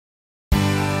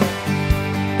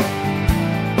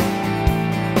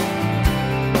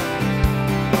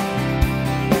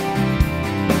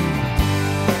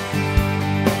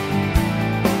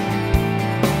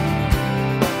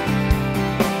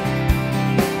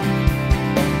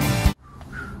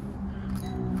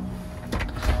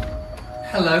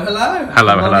Hello, hello.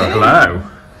 Hello, hello, hello.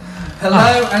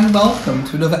 Hello and welcome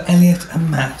to another Elliot and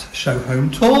Matt show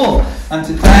home tour. And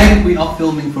today we are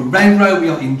filming for Redrow. We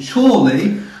are in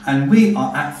Chorley and we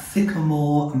are at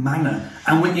Sycamore Manor.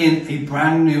 And we're in a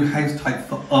brand new house type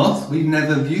for us. We've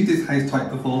never viewed this house type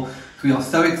before. So we are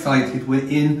so excited. We're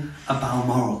in a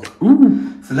Balmoral.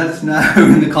 Ooh. So let us know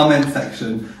in the comment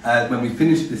section when we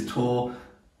finish this tour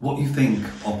what you think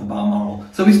of the Balmoral.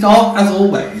 So we start, as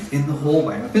always, in the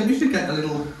hallway. I think we should get a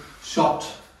little shot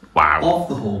of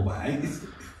the hallway. It's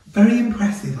very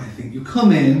impressive, I think. You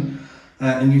come in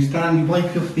and you stand, you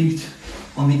wipe your feet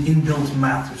on the inbuilt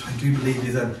mat, which I do believe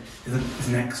is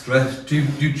an extra.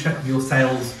 Do check with your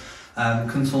sales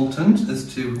consultant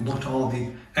as to what are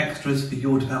the extras for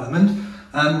your development.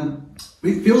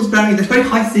 It feels there's very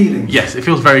high ceilings. Yes, it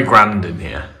feels very grand in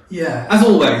here. Yeah, as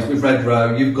always with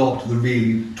Redrow, you've got the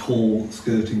really tall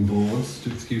skirting boards, to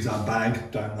excuse our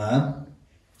bag down there.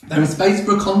 There is space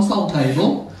for a console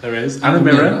table. There is, and a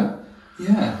mirror.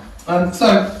 Yeah.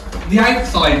 So, the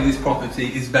outside of this property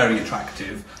is very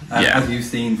attractive, as you've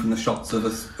seen from the shots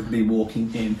of me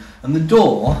walking in. And the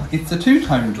door, it's a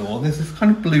two-tone door. There's this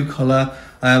kind of blue colour.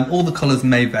 All the colours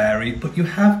may vary, but you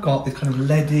have got this kind of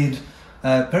leaded,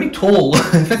 very tall,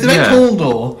 it's a very tall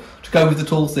door to go with the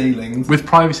tall ceilings. With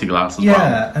privacy glass as well.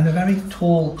 Yeah, and a very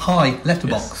tall, high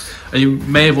letterbox. Yes. And you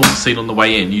may have also seen on the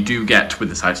way in, you do get, with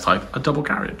this house type, a double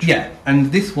garage. Yeah,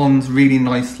 and this one's really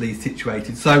nicely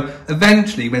situated. So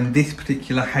eventually, when this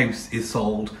particular house is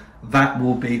sold,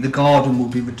 the garden will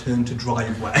be returned to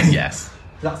driveway. Yes.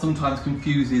 That sometimes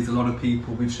confuses a lot of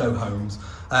people with show homes.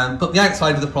 But the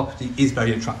outside of the property is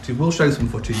very attractive. We'll show some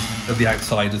footage of the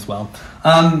outside as well.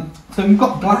 So we've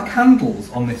got black handles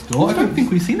on this door. I don't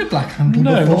think we've seen a black handle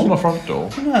before. No, not on the front door.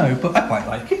 No, but I quite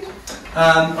like it.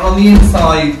 And on the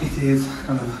inside, it is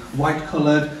kind of white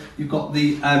coloured. You've got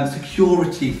the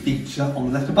security feature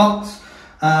on the letterbox,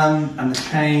 and the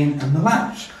chain and the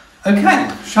latch.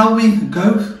 Okay, shall we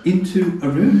go into a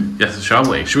room? Yes, shall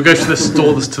we? Should we go to this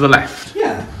door that's to the left?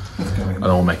 Yeah, let's go in. And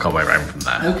we'll make our way around from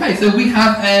there. Okay, so we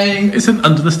have It's an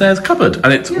under the stairs cupboard,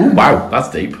 and it's... Oh, wow,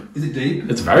 that's deep. Is it deep?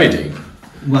 It's very deep.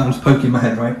 Well, I'm just poking my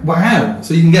head, right? Wow,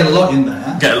 so you can get a lot in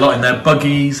there. Get a lot in there,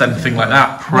 buggies, anything like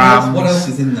that, prams. What else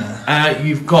is in there?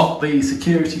 You've got the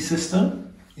security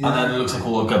system, and then it looks like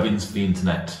all the gubbins for the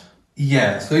internet.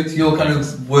 Yeah, so it's your kind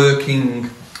of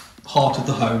working heart of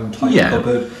the home type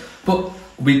cupboard. But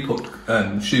we put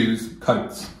shoes,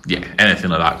 coats. Yeah,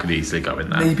 anything like that could easily go in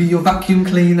there. Maybe your vacuum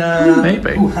cleaner.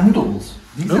 Maybe. Oh, handles.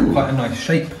 These have quite a nice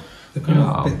shape. They're kind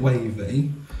of a bit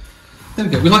wavy. There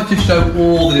we go. We like to show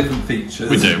all the different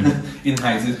features. We do. In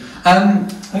houses.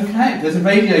 Okay, there's a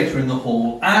radiator in the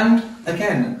hall, and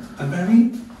again, a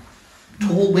very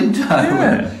tall window.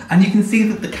 Yeah. And you can see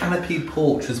that the canopied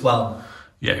porch as well.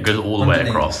 Yeah, it goes all the way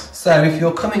across. So if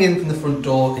you're coming in from the front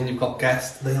door and you've got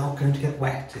guests, they are going to get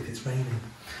wet if it's raining.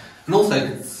 And also if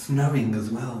it's snowing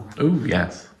as well. Oh,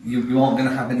 yes. You aren't going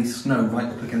to have any snow right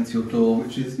up against your door,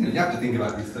 which is, you have to think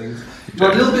about these things. You've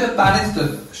got a little bit of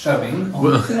banister showing.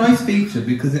 It's a nice feature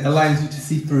because it allows you to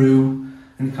see through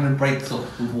and it kind of breaks up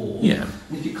the wall. Yeah.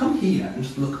 And if you come here and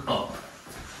just look up,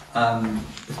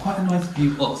 there's quite a nice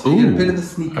view up, so you get a bit of a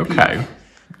sneak peek.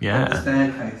 Yeah. The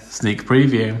staircase. Sneak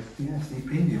preview. Yeah, sneak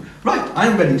preview. Right,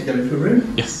 I'm ready to go into a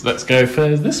room. Yes, let's go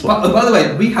for this one. By the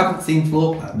way, we haven't seen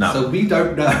floor plans, no. So we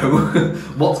don't know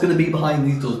what's going to be behind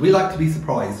these doors. We like to be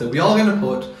surprised, so we are going to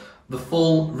put the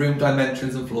full room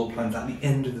dimensions and floor plans at the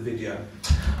end of the video.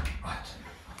 Right.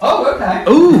 Oh, okay.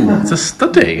 Ooh, it's a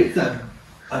study. It's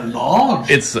a large.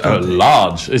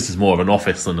 This is more of an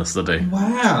office than a study.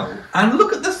 Wow. And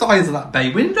look at the size of that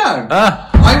bay window.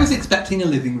 I was expecting a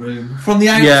living room. From the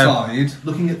outside,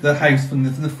 looking at the house from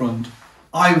the front,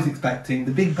 I was expecting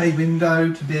the big bay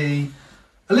window to be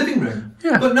a living room.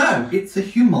 Yeah. But no, it's a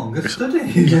humongous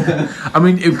study. I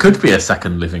mean, it could be a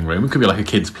second living room. It could be like a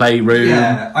kid's playroom.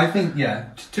 Yeah, I think,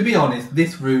 to be honest,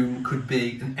 this room could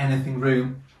be an anything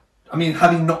room. I mean,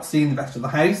 having not seen the rest of the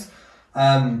house,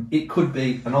 it could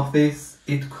be an office,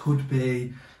 it could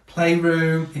be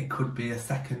playroom, it could be a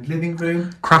second living room,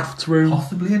 crafts room,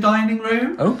 possibly a dining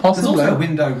room. Oh, possibly. There's also a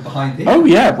window behind it. Oh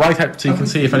yeah, right out so you can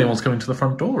see if anyone's coming to the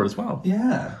front door as well.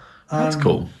 Yeah, that's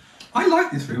cool. I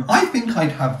like this room. I think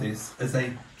I'd have this as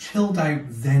a chilled out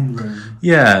zen room.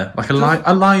 Yeah, like a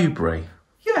library.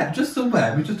 Yeah, just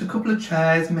somewhere with just a couple of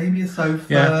chairs, maybe a sofa.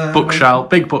 Yeah, bookshelf,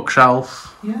 big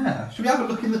bookshelf. Yeah, should we have a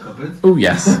look in the cupboards? Oh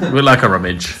yes, we'd like a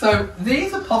rummage. So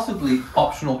these are possibly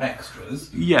optional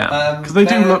extras. Yeah, because they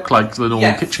do look like the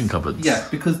normal kitchen cupboards. Yeah,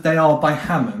 because they are by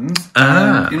Hammond.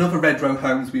 In other Redrow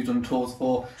homes we've done tours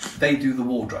for, they do the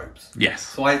wardrobes. Yes.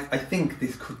 So I think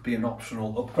this could be an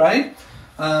optional upgrade.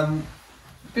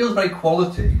 It feels very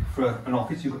quality for an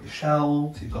office. You've got your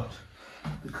shelves, you've got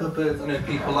the cupboards. I know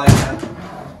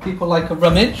people like a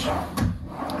rummage.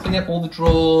 So you have all the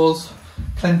drawers,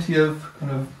 plenty of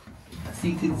kind of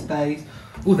seated space.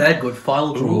 Oh, they're good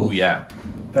file drawers. Oh, yeah.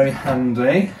 Very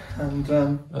handy. And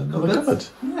another cupboard.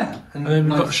 Yeah. And then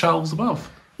we've got shelves above.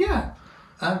 Yeah.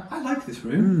 I like this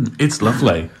room. It's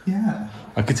lovely. Yeah.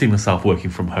 I could see myself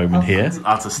working from home in here.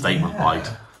 That's a statement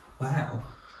light. Wow.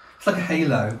 It's like a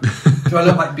halo. Do I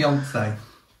look like Beyonce?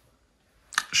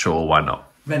 Sure, why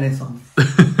not? Renaissance.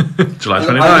 July I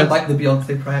 29th. look like the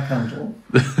Beyonce prayer candle.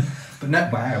 But no,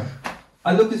 wow.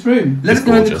 I love this room. Let us It's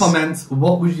know in the gorgeous. comments,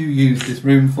 what would you use this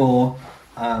room for?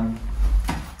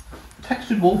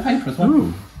 Textured wallpaper as well.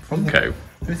 Ooh, okay.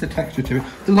 There's a texture to it.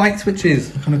 The light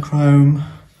switches, kind of chrome.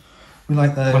 We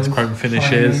like those. Nice chrome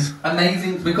finishes. Shiny.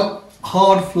 Amazing. We've got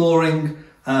hard flooring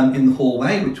in the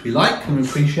hallway, which we like and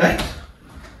appreciate.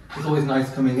 It's always nice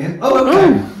coming in. Oh,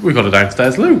 okay. Oh, we've got a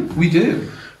downstairs loo. We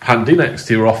do. Handy next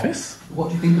to your office. What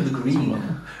do you think of the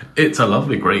green? It's a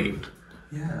lovely green.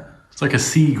 Yeah. It's like a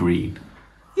sea green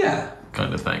Yeah.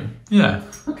 kind of thing. Yeah.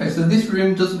 Okay, so this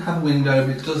room doesn't have a window,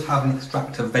 but it does have an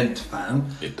extractor vent fan.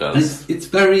 It does. It's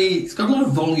got a lot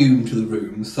of volume to the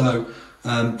room, so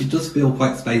it does feel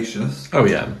quite spacious. Oh,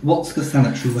 yeah. What's the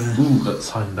sanitary ware? Ooh, let's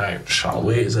find out, shall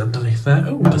we? Is underneath there?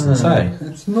 Oh, it doesn't say.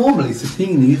 It's normally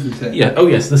Satini, isn't it? Yeah, oh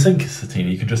yes, the sink is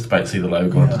Satini. You can just about see the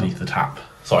logo underneath the tap.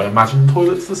 So I imagine the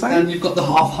toilet's the same. And you've got the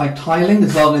half-height tiling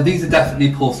as well. Now, these are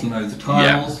definitely porcelain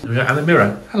tiles. Yeah, and the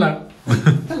mirror. Hello.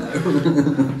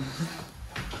 Hello.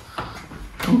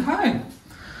 Okay.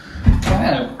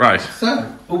 Wow. Right. So,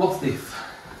 what's this?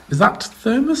 Is that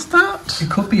thermostat? It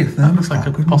could be a thermostat. That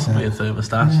looks like possibly a it?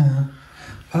 thermostat. Yeah.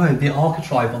 Oh, the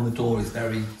architrave on the door is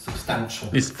very substantial.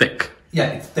 It's thick. Yeah,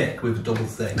 it's thick with a double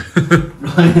C.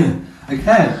 Right.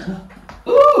 Okay.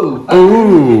 Ooh.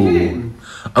 Ooh.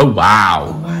 Oh,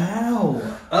 wow. Wow.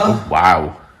 Oh,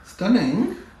 wow.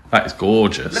 Stunning. That is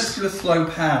gorgeous. Let's do a slow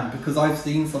pan because I've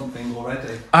seen something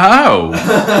already. Oh.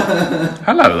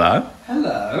 Hello there.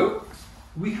 Hello.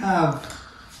 We have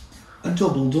a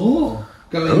double door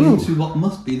going into what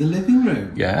must be the living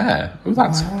room. Yeah. Oh,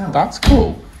 that's Wow.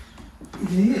 cool.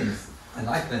 It is. I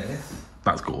like this.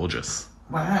 That's gorgeous.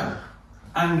 Wow.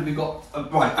 And we've got,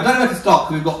 right, I don't know where to start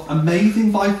because we've got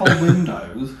amazing bifold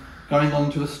windows going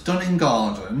onto a stunning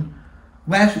garden.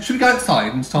 Should we go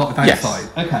outside and start with outside?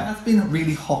 Yes. Okay. That's been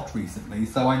really hot recently,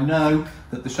 so I know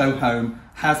that the show home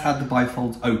has had the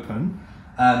bifolds open,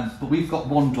 but we've got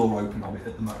one door open of it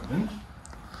at the moment.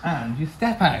 And you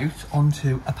step out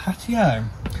onto a patio.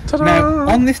 Ta-da! Now,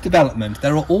 on this development,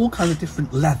 there are all kinds of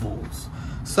different levels.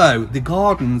 So the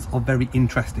gardens are very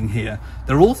interesting here.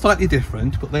 They're all slightly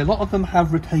different, but a lot of them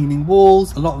have retaining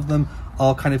walls. A lot of them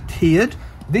are kind of tiered.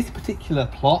 This particular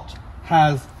plot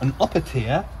has an upper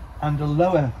tier and a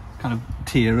lower kind of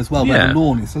tier as well, where the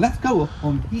lawn is. So let's go up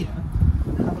on here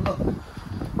and have a look.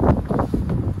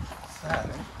 So,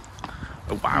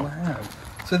 Oh, wow. wow.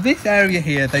 So this area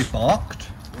here, they barked.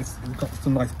 It's got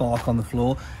some nice bark on the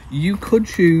floor. You could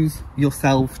choose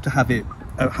yourself to have it,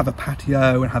 have a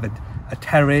patio and have a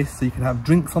terrace, so you can have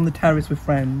drinks on the terrace with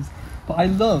friends. But I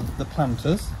love the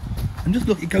planters. And just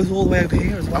look, it goes all the way over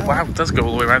here as well. Oh, wow, it does go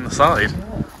all the way around the side.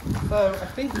 Yeah. So I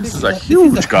think This is a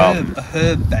huge garden. A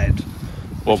herb bed.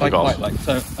 What have we got? Quite like.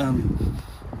 So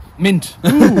mint.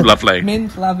 Ooh, lovely.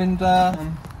 Mint, lavender.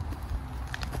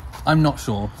 I'm not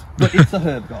sure, but it's a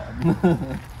herb garden.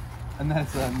 And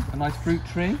there's a nice fruit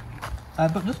tree.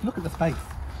 But just look at the space.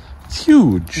 It's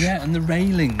huge. Yeah, and the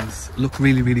railings look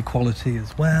really, really quality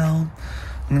as well.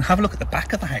 And then have a look at the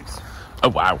back of the house. Oh,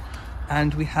 wow.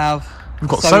 And we've got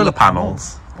solar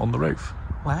panels on the roof.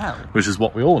 Wow. Which is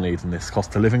what we all need in this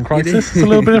cost of living crisis. It's a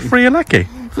little bit of free and lucky.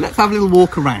 So let's have a little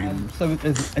walk around. So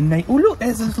there's oh look,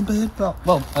 there's a little bird box.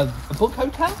 Well, a book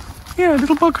hotel? Yeah, a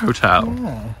little bug hotel.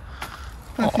 Yeah.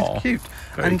 That's just cute.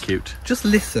 Very cute. Just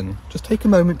listen. Just take a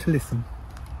moment to listen.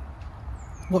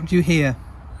 What do you hear?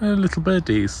 Little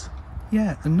birdies.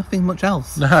 Yeah, and nothing much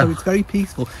else. No. So it's very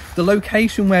peaceful. The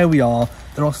location where we are,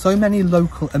 there are so many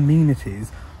local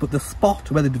amenities, but the spot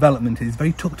where the development is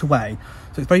very tucked away.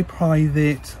 So it's very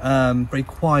private, very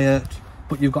quiet,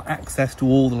 but you've got access to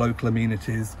all the local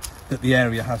amenities that the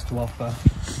area has to offer.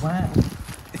 Wow.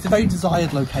 It's a very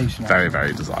desired location. Very,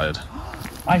 very desired.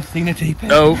 I've seen a teepee.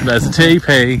 Oh, there's a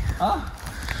teepee.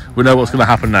 We know what's going to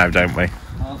happen now, don't we?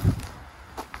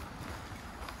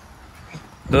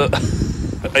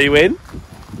 Are you in?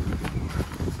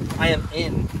 I am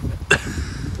in.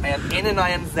 I am in and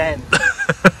I am zen.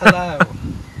 Hello.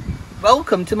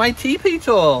 Welcome to my teepee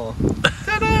tour.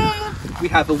 Ta-da! We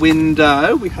have a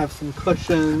window, we have some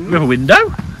cushions. We have a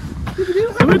window?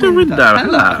 a window.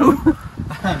 Hello.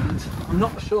 And I'm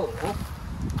not sure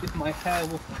if my hair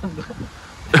will stand up.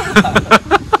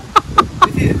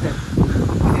 This is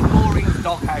Maureen's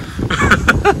doghouse.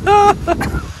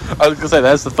 I was going to say,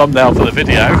 there's the thumbnail for the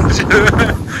video.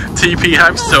 TP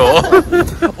house tour.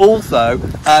 Also,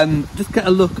 just get a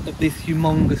look at this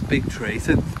humongous big tree.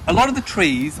 So a lot of the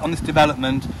trees on this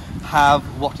development have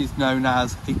what is known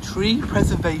as a tree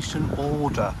preservation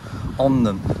order on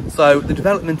them. So the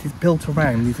development is built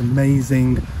around these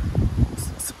amazing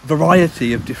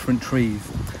variety of different trees.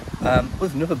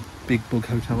 There's another big bug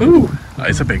hotel. Ooh,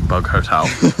 it's a big bug hotel.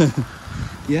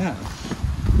 Yeah.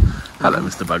 Hello,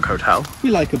 Mr. Bug Hotel. We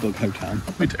like a bug hotel.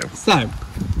 We do. So,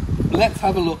 let's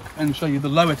have a look and show you the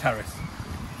lower terrace.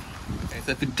 Okay,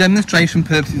 so for demonstration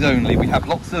purposes only, we have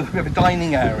a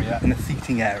dining area and a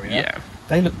seating area. Yeah.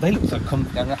 They look so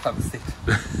comfy. I'm gonna have to have a sit.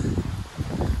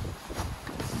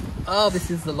 Oh, this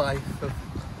is the life of.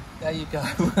 There you go.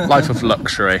 Life of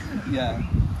luxury. Yeah.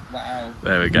 Wow.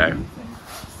 There we go.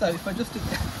 So if I just.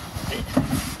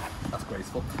 That's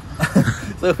graceful.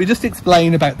 So if we just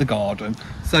explain about the garden,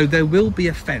 so there will be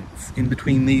a fence in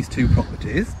between these two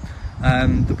properties.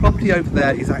 The property over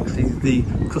there is actually the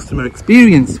customer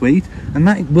experience suite, and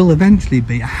that will eventually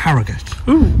be a Harrogate.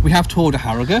 Ooh. We have toured a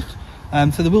Harrogate,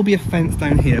 so there will be a fence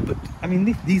down here, but I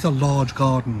mean these are large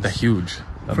gardens. They're huge.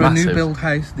 They're For massive. a new build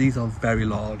house, these are very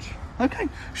large. Okay,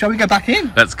 shall we go back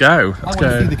in? Let's go. I want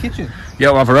to see the kitchen. Yeah,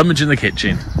 we'll have a rummage in the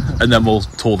kitchen, and then we'll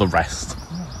tour the rest.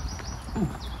 Ooh,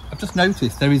 I've just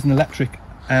noticed there is an electric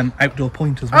outdoor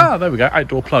point as well. Ah, there we go.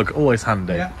 Outdoor plug, always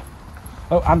handy. Yeah.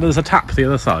 Oh, and there's a tap the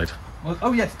other side Well,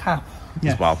 oh yes, tap.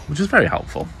 as well, which is very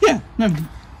helpful. Yeah, no,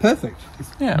 perfect. It's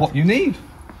what you need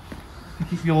to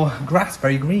keep your grass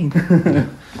very green.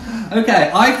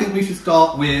 Okay, I think we should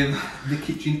start with the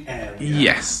kitchen area.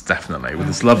 Yes, definitely, with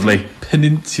this lovely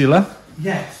peninsula.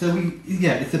 Yeah, so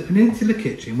it's a peninsula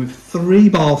kitchen with 3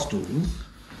 bar stools.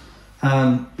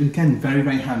 Again, very,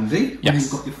 very handy. Yes.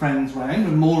 You've got your friends round,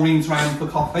 and Maureen's round for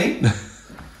coffee.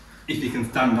 If you can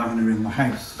stand having her in the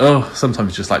house. Oh,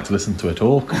 sometimes you just like to listen to her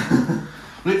talk.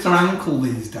 Well, it's her ankle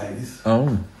these days.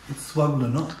 Oh. It's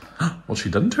swollen up. What's she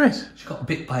done to it? She got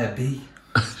bit by a bee.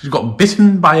 She's got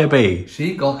bitten by a bee.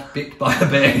 She got bit by a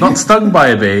bee. Not stung by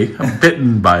a bee,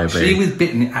 bitten by a bee. She was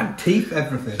bitten. It had teeth,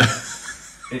 everything.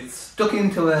 It stuck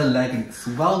into her leg and it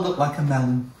swelled up like a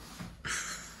melon.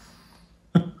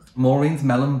 Maureen's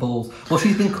melon balls. Well,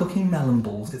 she's been cooking melon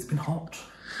balls. It's been hot.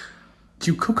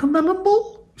 Do you cook a melon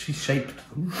ball? She shaped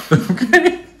them.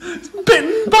 Okay. It's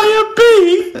bitten by a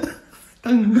bee.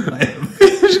 Stung by a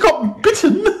bee. She got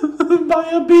bitten by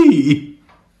a bee.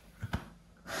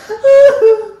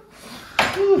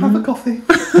 Ooh, have a coffee.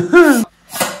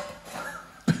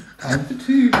 Time for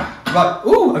 2. Right.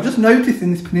 Oh, I've just noticed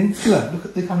in this peninsula. Look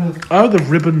at the kind of. Oh, the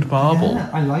ribboned marble. Yeah,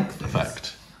 I like this.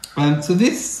 Effect. So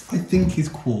this, I think, is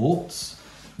quartz.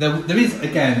 There is,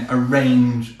 again, a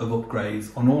range of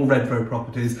upgrades on all Redrow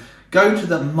properties. Go to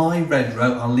the My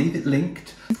Redrow, I'll leave it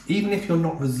linked. Even if you're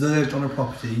not reserved on a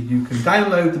property, you can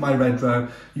download the My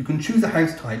Redrow, you can choose a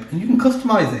house type, and you can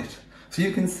customise it. So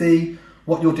you can see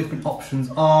what your different options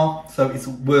are, so it's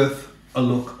worth a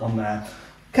look on there.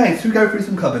 Okay, so we go through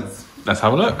some cupboards. Let's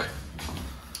have a look.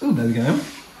 Oh, there we go.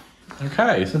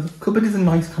 Okay. So the cupboard is a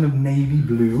nice kind of navy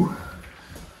blue.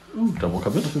 Ooh, double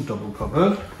cupboard. It's a double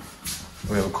cupboard.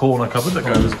 We have a corner cupboard that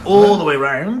goes all the way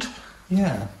round.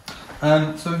 Yeah.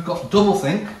 So we've got double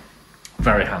sink.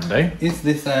 Very handy. Is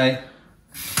this a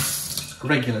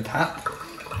regular tap?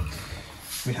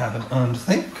 We have an under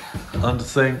sink. Under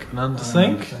sink and under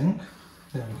sink.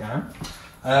 There we go.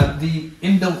 The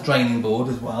inbuilt draining board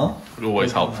as well.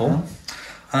 Always helpful.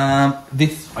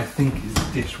 This, I think, is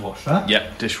a dishwasher.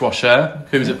 Yep, dishwasher.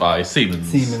 Who's it by? Siemens.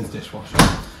 Siemens dishwasher.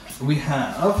 We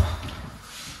have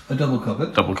a double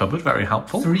cupboard. Double cupboard, very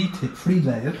helpful. 3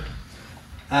 layered.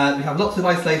 We have lots of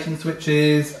isolation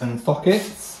switches and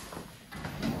sockets.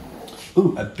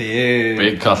 Ooh, a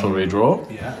big cutlery drawer.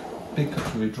 Yeah, big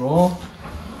cutlery drawer.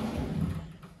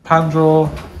 Pan drawer.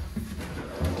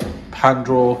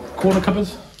 Corner cupboard.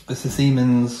 It's a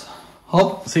Siemens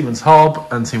hob. Siemens hob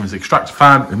and Siemens extractor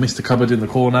fan. We missed a cupboard in the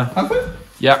corner. Have we?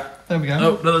 Yeah. There we go.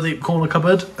 Oh, another deep corner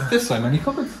cupboard. There's so many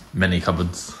cupboards. Many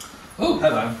cupboards. Oh,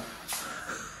 hello.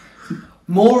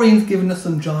 Maureen's given us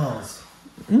some jars.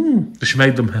 She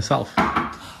made them herself.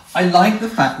 I like the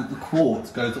fact that the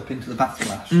quartz goes up into the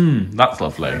backsplash. That's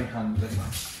lovely. Very handy.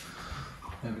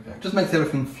 There we go. Just makes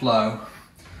everything flow.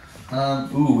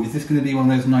 Ooh, is this going to be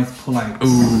one of those nice pull-outs?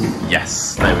 Ooh,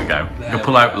 yes. There we go. There A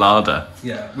pull-out larder.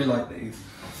 Yeah, we like these.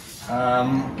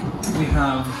 We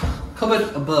have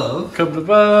cupboard above. Cupboard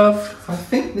above. I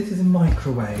think this is a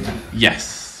microwave.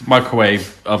 Yes.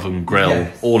 Microwave, oven, grill,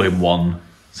 Yes. all in one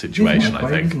situation, I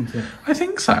Microwave, think. isn't it? I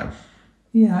think so.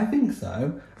 Yeah, I think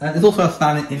so. There's also a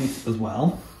fan in it as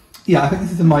well. Yeah, I think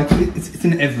this is a microwave. It's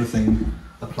an everything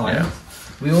appliance.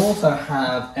 Yeah. We also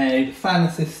have a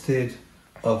fan-assisted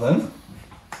oven.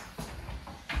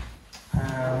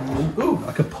 Ooh,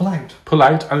 like a pull-out. Pull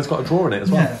out, and it's got a drawer in it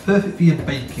as well. Yeah, perfect for your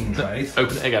baking trays.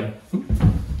 Open it again.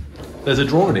 There's a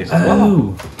drawer in it as well.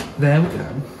 Oh, there we go.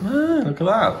 Ah, look at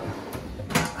that.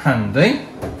 Handy.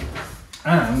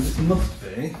 And it must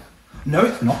be... No,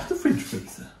 it's not the fridge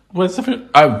freezer. Where's the fridge?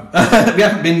 Oh. We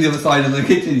haven't been to the other side of the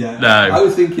kitchen yet. No. I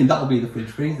was thinking that'll be the fridge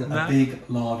freezer, No. a big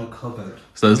larder cupboard.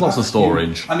 So there's lots of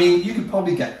storage. I mean, you could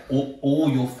probably get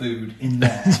all your food in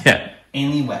there Yeah.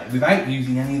 anyway, without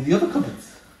using any of the other cupboards.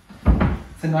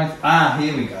 It's a nice... Ah,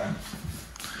 here we go.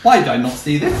 Why did I not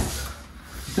see this?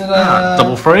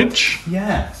 Double fridge.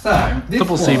 Yeah, so this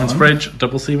Double Siemens fridge,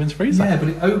 double Siemens freezer. Yeah, but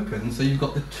it opens, so you've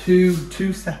got the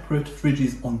two separate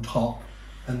fridges on top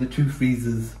and the two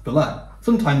freezers below.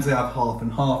 Sometimes they have half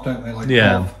and half, don't they? Like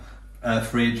half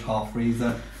fridge, half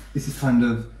freezer. This is kind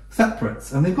of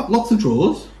separate, and they've got lots of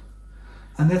drawers,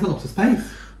 and there's a lot of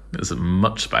space. There's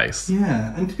much space.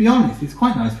 Yeah, and to be honest, it's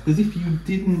quite nice because if you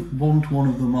didn't want one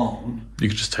of them on, You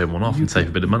could just turn one off and save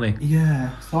a bit of money. yeah.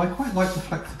 So I quite like the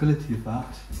flexibility of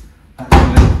that.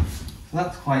 Actually, so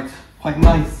that's quite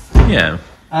nice. Yeah.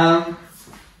 I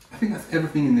think that's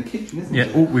everything in the kitchen, isn't Yeah.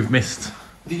 it? Oh, we've missed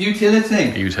The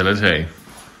utility, utility.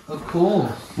 of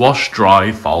course. Wash,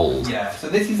 dry, fold. Yeah. So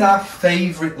this is our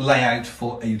favourite layout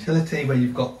for a utility, where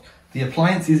you've got the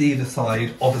appliances either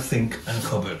side of a sink and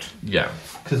cupboard, Yeah.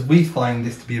 because we find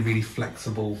this to be a really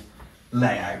flexible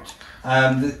layout.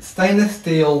 The stainless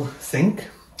steel sink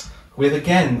with,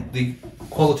 again, the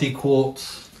quality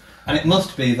quartz, and it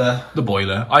must be the... The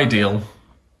boiler, ideal.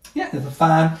 Yeah, there's a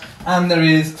fan, and there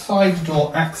is side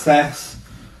door access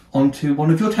onto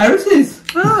one of your terraces.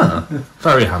 Ah,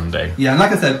 very handy. Yeah, and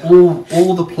like I said,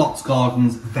 all the plots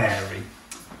gardens vary,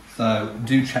 so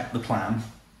do check the plan.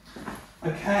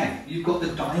 Okay, you've got the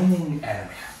dining area.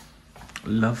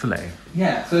 Lovely.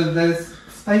 Yeah, so there's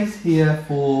space here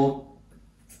for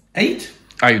 8.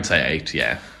 I would say 8,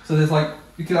 yeah. So there's like,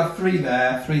 you could have 3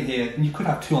 there, 3 here, and you could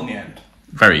have 2 on the end.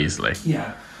 Very easily.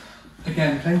 Yeah.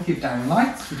 Again, plenty of down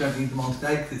lights. We don't need them on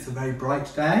today because it's a very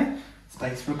bright day.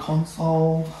 Space for a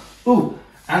console. Ooh,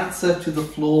 answer to the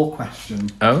floor question.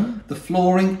 Oh? The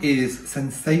flooring is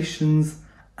Sensations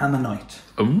Ammonite.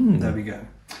 Ooh. There we go.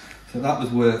 So that was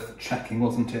worth checking,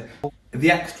 wasn't it?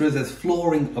 The extras, there's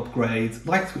flooring upgrades,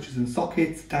 light switches and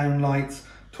sockets, down lights,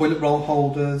 toilet roll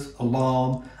holders,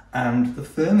 alarm, and the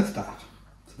thermostat.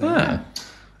 So there you go.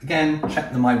 Again,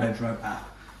 check the My Redrow app.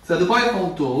 So the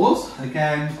bifold doors,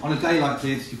 again, on a day like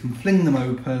this, you can fling them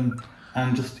open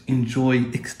and just enjoy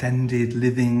extended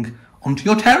living onto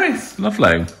your terrace.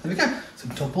 Lovely. There we go. So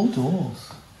double doors.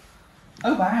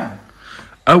 Oh, wow.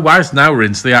 Oh, wow, so now we're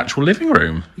into the actual living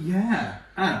room. Yeah,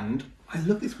 and I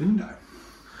love this window.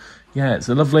 Yeah, it's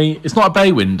a lovely... It's not a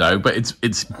bay window, but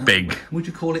it's big. Would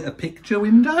you call it a picture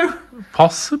window?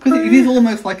 Possibly. Because it is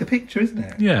almost like a picture, isn't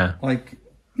it? Yeah. Like,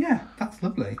 yeah, that's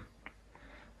lovely.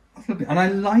 That's lovely. And I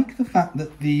like the fact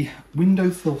that the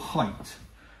windowsill height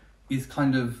is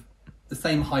kind of the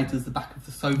same height as the back of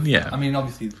the sofa. Yeah. I mean,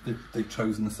 obviously, they've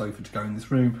chosen the sofa to go in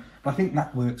this room, but I think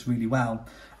that works really well.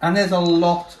 And there's a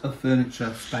lot of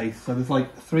furniture space. So there's like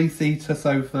a 3-seater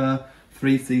sofa,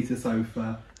 3-seater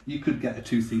sofa. You could get a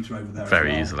 2-seater over there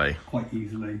Very as well, easily. quite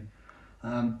easily.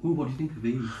 Ooh, what do you think of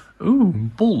these? Ooh,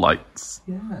 ball lights.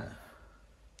 Yeah.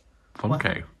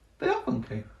 Funky. They are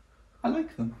funky. I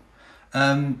like them.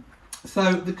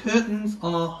 So the curtains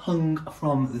are hung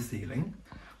from the ceiling,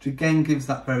 which again gives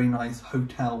that very nice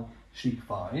hotel chic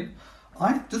vibe.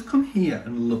 I've just come here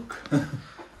and look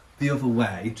the other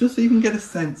way, just so you can get a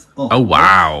sense of... Oh,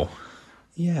 wow.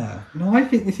 Yeah. Now, I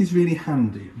think this is really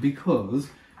handy because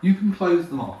you can close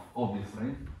them off,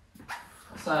 obviously.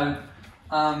 So,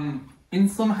 in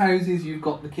some houses, you've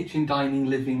got the kitchen, dining,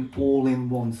 living all in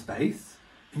one space,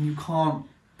 and you can't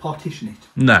partition it.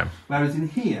 No. Whereas in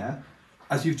here,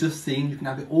 as you've just seen, you can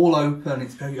have it all open,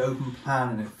 it's very open plan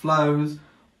and it flows.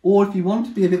 Or if you want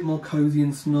to be a bit more cosy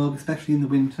and snug, especially in the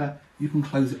winter, you can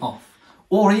close it off.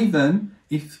 Or even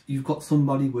if you've got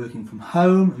somebody working from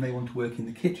home and they want to work in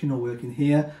the kitchen or work in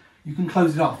here, you can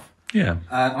close it off. Yeah.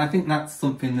 I think that's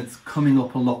something that's coming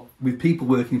up a lot with people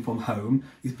working from home,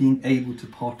 is being able to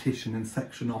partition and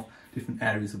section off different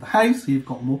areas of the house so you've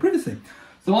got more privacy.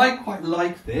 So I quite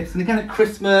like this, and again at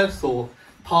Christmas or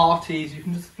parties you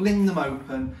can just fling them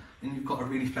open and you've got a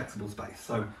really flexible space.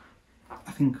 So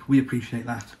I think we appreciate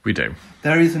that. We do.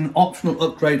 There is an optional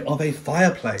upgrade of a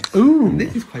fireplace. Ooh. And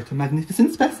this is quite a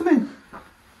magnificent specimen.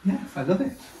 Yes, I love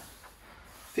it.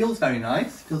 Feels very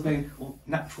nice. Feels very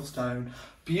natural stone.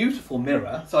 Beautiful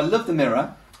mirror. So I love the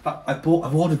mirror. In fact, I've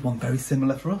ordered one very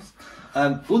similar for us.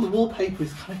 The wallpaper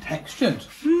is kind of textured.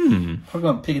 Probably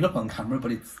won't pick it up on camera,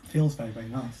 but it feels very, very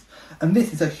nice. And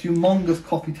this is a humongous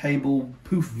coffee table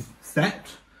poof set.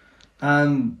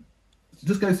 It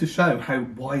just goes to show how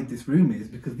wide this room is,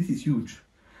 because this is huge.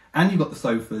 And you've got the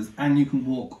sofas, and you can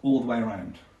walk all the way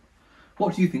around.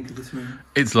 What do you think of this room?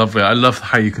 It's lovely. I love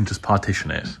how you can just partition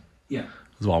it. Yeah.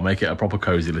 As well, make it a proper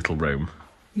cosy little room.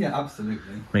 Yeah,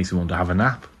 absolutely. Makes you want to have a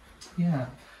nap. Yeah.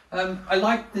 I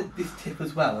like this tip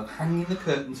as well of hanging the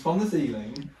curtains from the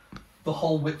ceiling, the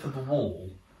whole width of the wall,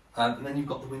 and then you've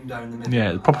got the window in the middle.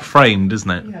 Yeah, proper framed,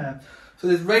 isn't it? Yeah. So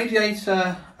there's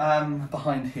radiator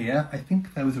behind here. I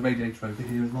think there was a radiator over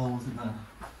here as well, wasn't there?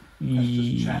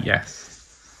 Yes.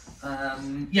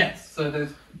 Yes, so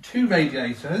there's 2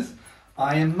 radiators.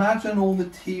 I imagine all the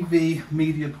TV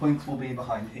media points will be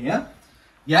behind here.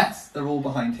 Yes, they're all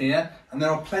behind here. And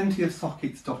there are plenty of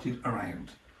sockets dotted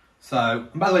around. So,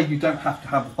 and by the way, you don't have to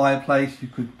have a fireplace. You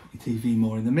could put your TV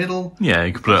more in the middle. Yeah,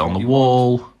 you could put it on the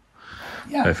wall.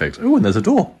 Yeah. Perfect. Oh, and there's a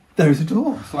door. There is a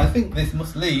door. So I think this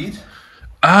must lead.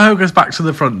 Oh, it goes back to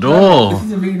the front door. This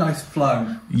is a really nice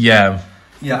flow. Yeah.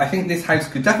 Yeah, I think this house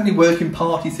could definitely work in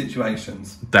party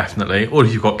situations. Definitely. Or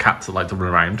if you've got cats that like to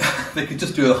run around. They could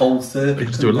just do a whole circuit. They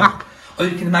could just do a lap. Or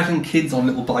you can imagine kids on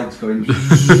little bikes going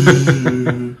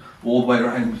all the way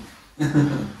around.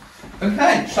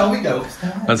 Okay, shall we go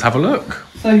upstairs? Let's have a look.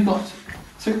 So you've got,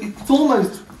 it's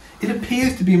almost, it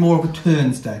appears to be more of a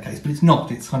turn staircase, but it's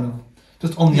not. It's kind of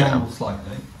just on the angle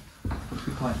slightly, which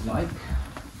we quite like.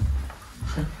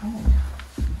 Okay.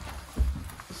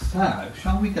 So,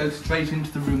 shall we go straight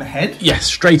into the room ahead? Yes,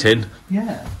 straight in.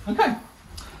 Yeah. Okay.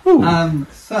 Ooh.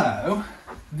 So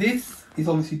this is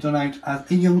obviously done out as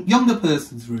a younger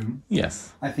person's room.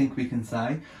 Yes. I think we can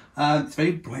say. It's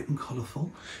very bright and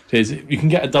colourful. It is. You can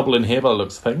get a double in here by the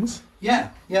looks of things. Yeah,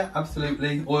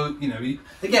 absolutely. Or, you know,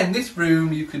 again, this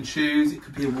room you can choose. It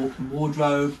could be a walk-in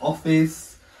wardrobe,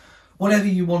 office, whatever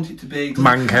you want it to be.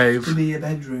 Man cave. To be a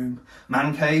bedroom.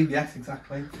 Man cave, yes,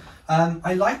 exactly.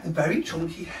 I like the very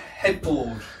chunky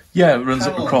headboard. Yeah, it runs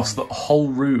across the whole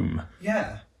room.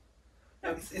 Yeah.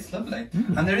 No, it's lovely.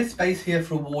 And there is space here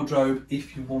for a wardrobe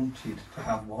if you wanted to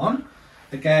have one.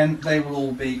 Again, they will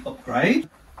all be upgrade.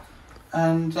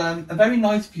 And a very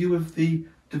nice view of the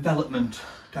development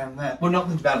down there. Well, not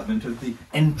the development, of the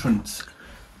entrance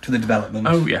to the development.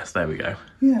 Oh, yes, there we go.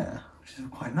 Yeah, which is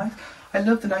quite nice. I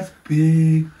love the nice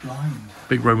big blind.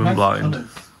 Big Roman nice blind.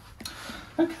 Colours.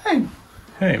 Okay.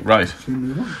 Okay, right. Should we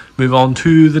move on? Move on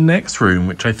to the next room,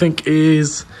 which I think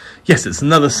is... Yes, it's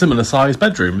another similar sized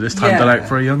bedroom, this time done out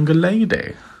for a younger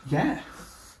lady. Yes.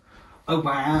 Oh,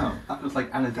 wow. That looks like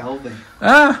Anna Delvey.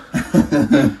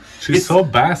 Ah! She's so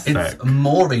basic. It's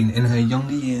Maureen in her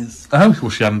younger years. Oh, well,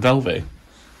 she hadn't Delvey.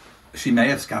 She may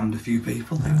have scammed a few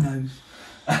people, who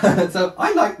knows. So,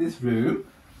 I like this room.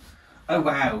 Oh,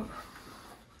 wow.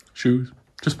 Shoes.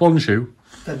 Just one shoe.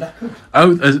 They're leopard.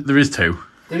 Oh, there is 2.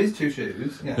 There is 2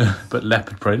 shoes, yeah. But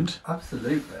leopard print.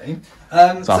 Absolutely.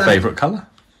 It's our favourite colour.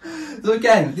 So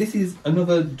again, this is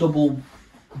another double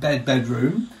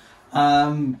bedroom.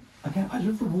 Again, I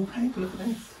love the wallpaper, look at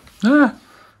this. Ah,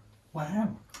 Wow.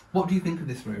 What do you think of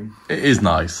this room? it is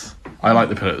nice. I like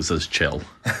the pillow that says chill.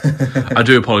 I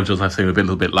do apologise, I've seen a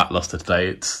little bit lacklustre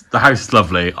today. The house is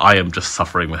lovely. I am just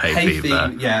suffering with hay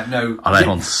fever. Yeah, no. And I'm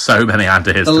on so many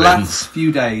antihistamines. The last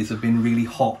few days have been really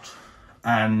hot,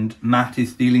 and Matt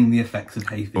is feeling the effects of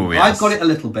hay fever. Oh, yes. I've got it a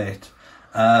little bit,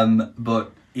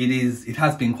 but it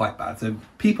has been quite bad. So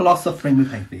people are suffering with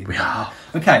hay fever. We are.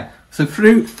 Okay, so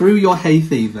through your hay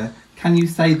fever, can you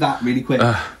say that really quick?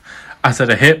 I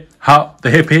said a hip, hop, the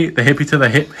hippie to the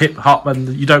hip, hop,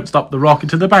 and you don't stop the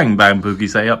rocket to the bang, bang, boogie,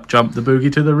 say up, jump the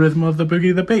boogie to the rhythm of the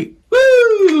boogie, the beat. Woo!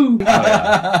 Oh,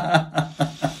 yeah.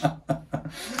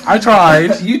 I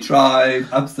tried. You tried,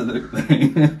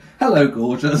 absolutely. Hello,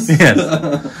 gorgeous. Yes.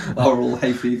 Are all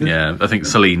hay fever? Yeah, I think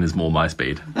Celine is more my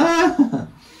speed.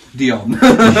 Dion.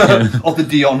 Of the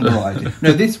Dion variety.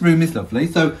 No, this room is lovely.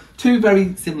 So, 2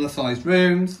 very similar sized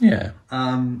rooms. Yeah.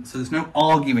 So there's no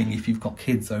arguing if you've got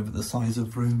kids over the size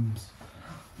of rooms.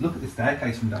 Look at the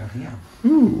staircase from down here.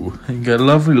 Ooh, you can get a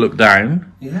lovely look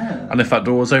down. Yeah. And if that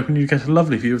door was open, you get a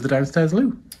lovely view of the downstairs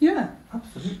loo. Yeah,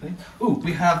 absolutely. Ooh,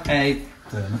 we have a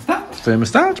thermostat.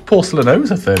 Thermostat? Porcelain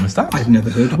is a thermostat. I've never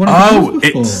heard of one of those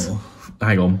before. It's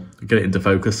hang on, get it into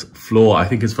focus. Floor, I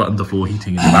think, is for underfloor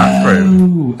heating in the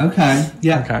bathroom. Oh, okay.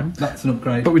 Yeah, Okay. that's an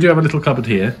upgrade. But we do have a little cupboard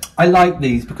here. I like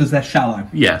these because they're shallow.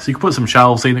 Yeah, so you can put some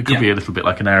shelves in. It could Yeah. be a little bit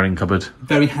like an airing cupboard.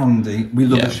 Very handy. We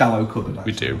love Yeah. a shallow cupboard,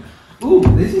 actually. We do. Ooh,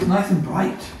 this is nice and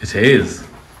bright. It is.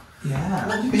 Yeah.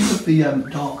 What do you think of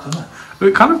the dark colour?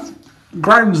 It kind of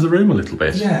grounds the room a little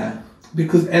bit. Yeah,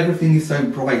 because everything is so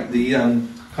bright. The kind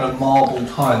of marble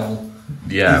tile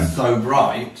Yeah. is so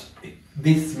bright.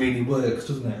 This really works,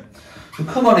 doesn't it? So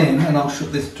come on in and I'll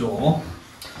shut this door.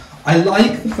 I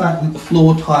like the fact that the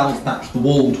floor tiles match the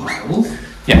wall tiles.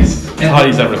 Yes, it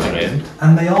ties everything in.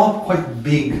 And they are quite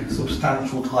big,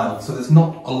 substantial tiles, so there's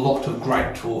not a lot of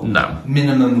grout or No.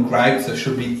 minimum grout, so it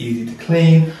should be easy to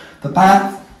clean. The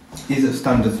bath is a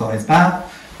standard size bath.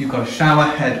 You've got a shower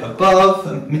head above,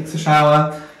 a mixer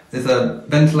shower. There's a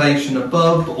ventilation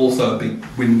above, but also a big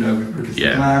window with privacy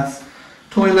glass.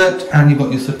 Toilet, and you've got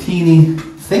your Sotini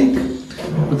sink.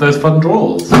 With those fun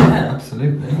drawers. Yeah,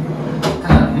 absolutely.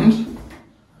 And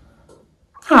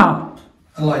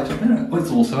a light-up mirror. Well,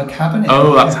 it's also a cabinet.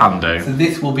 Oh, that's handy. So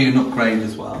this will be an upgrade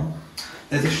as well.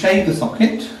 There's a shaver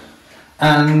socket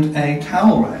and a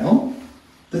towel rail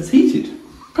that's heated.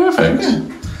 Perfect.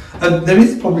 There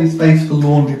is probably space for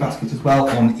laundry basket as well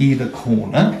on either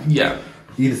corner, Yeah.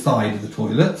 either side of the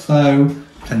toilet, so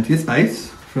plenty of space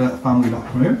for a family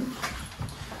bathroom.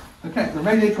 Okay, the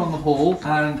radiator on the hall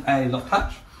and a loft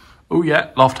hatch. Oh yeah,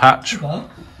 loft hatch Well,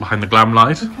 behind the glam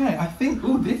light. okay, I think,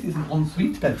 oh, this is an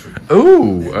ensuite bedroom.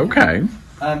 Oh, okay.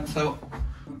 So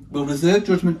we'll reserve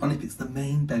judgment on if it's the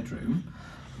main bedroom,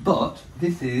 but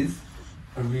this is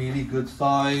a really good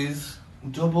size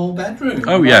double bedroom.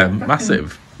 Oh yeah, I reckon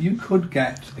massive. You could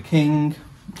get a king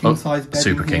size bed.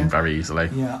 Super in king here. very easily.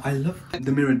 Yeah, I love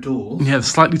the mirrored doors. Yeah, they're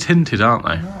slightly tinted, aren't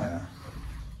they? Yeah.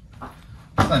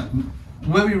 So,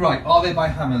 were we right? Are they by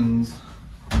Hammonds?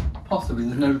 Possibly.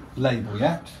 There's no label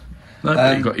yet. No,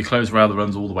 but you've got your clothes rail that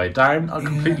runs all the way down,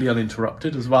 completely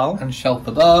uninterrupted as well. And shelf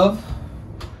above.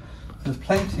 There's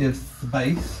plenty of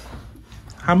space.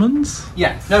 Hammonds?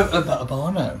 Yeah, no, a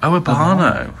Barno. Oh, a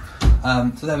Barno.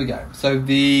 So there we go. So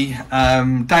the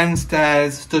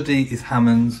downstairs study is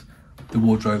Hammonds. The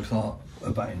wardrobes are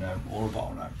a Barno or a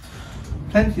Barno.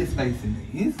 Plenty of space in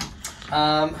these.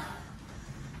 Yeah,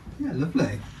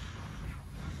 lovely.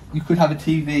 You could have a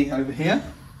TV over here.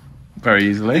 Very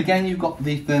easily. Again, you've got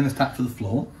the thermostat for the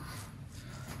floor.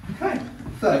 Okay,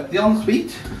 so the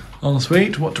ensuite.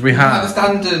 Ensuite, what do we We have a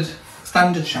have?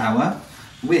 standard shower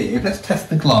with, let's test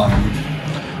the glide.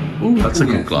 Ooh, that's a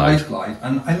Yeah, good glide. nice glide.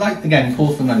 And I like, again,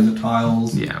 porcelain those are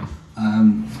tiles. Yeah.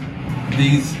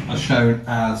 These are shown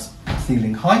as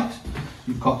ceiling height.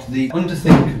 You've got the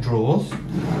under-sink drawers,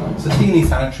 Sotini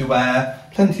sanitary ware,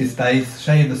 plenty of space,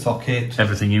 shaver socket.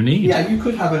 Everything you need. Yeah, you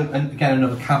could have, again,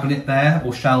 another cabinet there,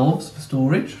 or shelves for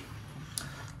storage.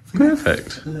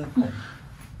 Perfect. Lovely.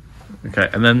 Okay,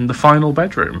 and then the final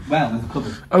bedroom. Well, there's a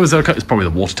cupboard. Oh, is there it's probably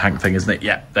the water tank thing, isn't it?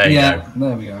 Yeah, there you go.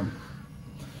 There we go.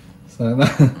 So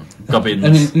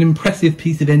Gubbins. an impressive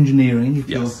piece of engineering if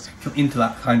Yes. you're into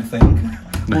that kind of thing.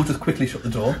 Or just quickly shut the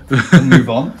door and move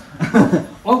on.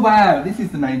 Oh wow, this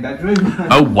is the main bedroom.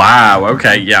 Oh, wow.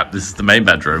 Okay, yeah, this is the main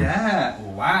bedroom. Yeah,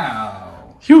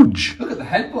 wow. Huge. Look at the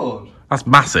headboard. That's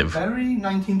massive. Very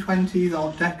 1920s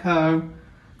Art Deco.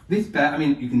 This bed, I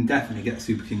mean, you can definitely get a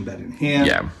Super King bed in here.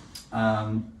 Yeah.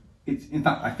 It's, in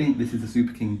fact, I think this is a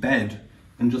Super King bed.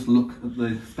 And just look at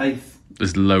the space.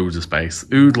 There's loads of space.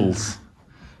 Oodles.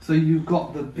 So you've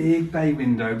got the big bay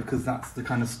window because that's the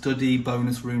kind of study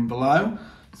bonus room below.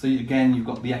 So again, you've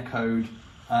got the echoed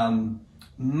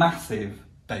massive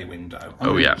bay window. I'm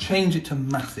gonna change it to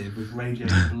massive with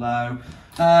radiator below.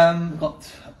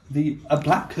 Got a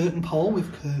black curtain pole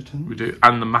with curtains. We do.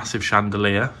 And the massive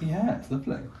chandelier. Yeah, it's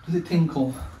lovely. Does it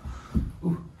tinkle?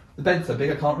 Ooh, the bed's so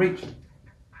big I can't reach.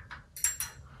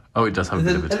 Oh, it does have a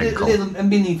bit of a tinkle. A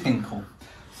mini tinkle.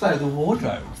 So the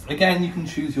wardrobes. Again, you can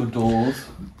choose your doors,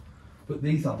 but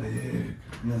these are big.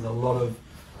 And there's a lot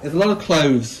of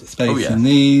clothes space in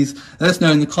these. Let us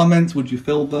know in the comments. Would you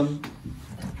fill them?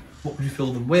 What would you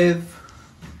fill them with?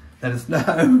 Let us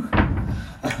know.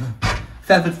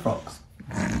 Feathered frocks.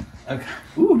 Okay.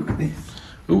 Ooh, look at this.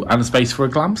 Ooh, and a space for a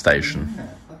glam station. Yeah,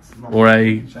 that's not Or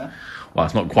a, picture. well,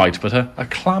 it's not quite, but a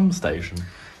clam station.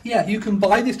 Yeah, you can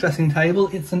buy this dressing table.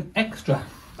 It's an extra.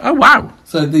 Oh, wow.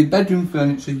 So the bedroom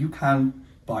furniture you can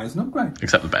buy as an upgrade.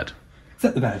 Except the bed.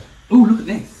 Except the bed. Oh, look at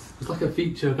this. It's like a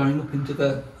feature going up into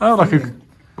the... Oh, like ceiling.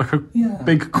 a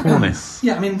big cornice.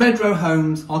 Yeah, I mean, Redrow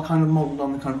homes are kind of modelled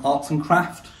on the kind of arts and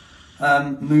craft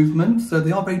movement. So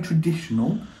they are very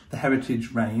traditional, the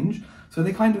heritage range. So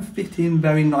they kind of fit in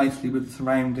very nicely with the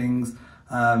surroundings.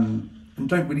 and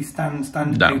don't really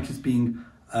stand No. out as being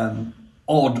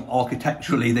odd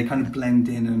architecturally. They kind of blend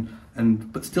in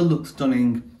but still look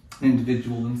stunning and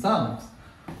individual themselves.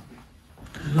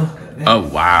 Look at this. Oh,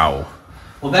 wow.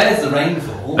 Well, there's the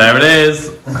rainfall. There it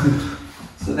is.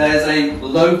 So there's a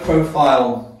low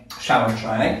profile shower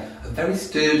tray, a very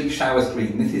sturdy shower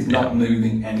screen. This is not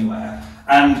moving anywhere.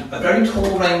 And a very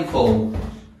tall rainfall.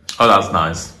 Oh, that's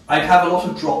nice. I'd have a lot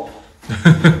of drop.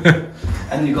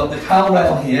 And you've got the towel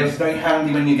rail here, it's very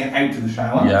handy when you get out of the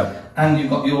shower. Yep. And you've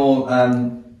got your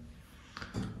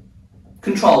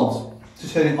controls to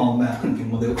turn it on there. I couldn't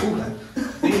think what they were called then.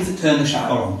 Things that turn the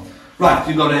shower on. Right,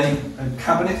 you've got a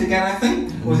cabinet again, I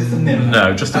think? Or is this a mirror?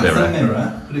 No, just a mirror. That's a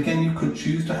mirror, but again, you could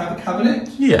choose to have a cabinet.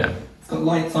 Yeah. It's got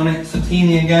lights on it,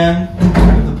 Satini again,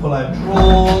 with the pull-out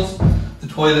drawers, the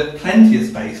toilet, plenty of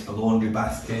space for laundry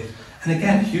basket, and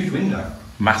again, huge window.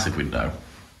 Massive window.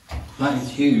 That is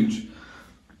huge.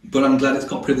 But I'm glad it's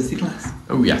got privacy glass.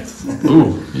 Oh, yes.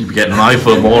 Ooh, you'd be getting an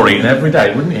eyeful of Maureen every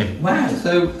day, wouldn't you? Wow,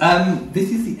 so this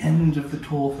is the end of the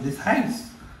tour for this house.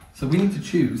 So we need to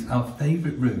choose our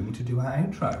favourite room to do our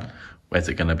outro. Where's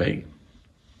it going to be?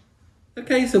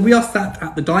 Okay, so we are sat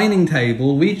at the dining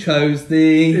table. We chose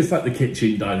the... It's like the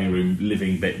kitchen, dining room,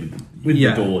 living bit with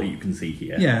the door you can see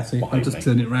here. Yeah, so I'll just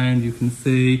turn it around, you can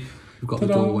see. We've got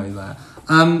Ta-da. the doorway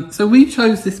there. So we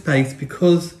chose this space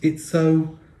because it's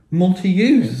so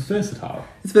multi-use. It's versatile.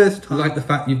 It's versatile. I like the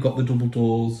fact you've got the double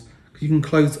doors. You can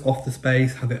close off the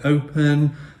space, have it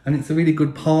open, and it's a really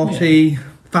good party,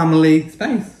 family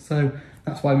space. So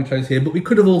that's why we chose here. But we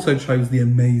could have also chose the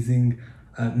amazing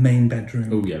main bedroom.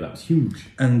 Oh yeah, that was huge.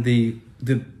 And the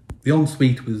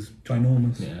ensuite was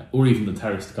ginormous. Yeah, or even the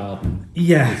terraced garden.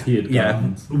 Yeah, Those tiered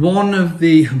gardens. One of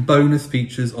the bonus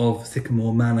features of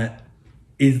Sycamore Manor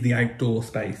is the outdoor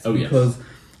space. Oh, yes. Because,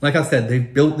 like I said,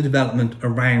 they've built the development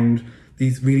around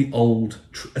these really old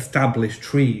established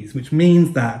trees, which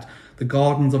means that the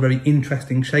gardens are very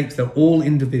interesting shapes. They're all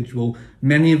individual.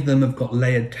 Many of them have got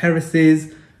layered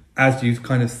terraces, as you've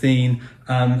kind of seen.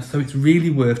 So it's really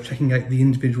worth checking out the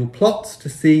individual plots to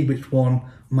see which one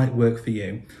might work for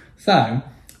you. So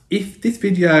if this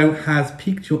video has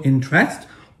piqued your interest,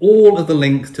 all of the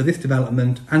links to this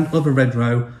development and other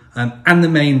Redrow and the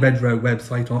main Redrow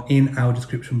website are in our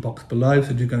description box below,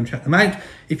 so do go and check them out.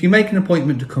 If you make an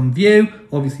appointment to come view,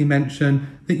 obviously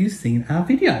mention that you've seen our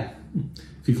video.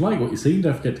 If you've liked what you've seen,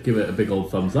 don't forget to give it a big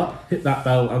old thumbs up, hit that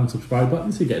bell and subscribe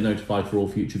button so you get notified for all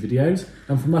future videos.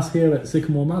 And from us here at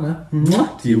Sycamore Manor,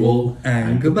 Mwah to you all,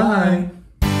 and goodbye.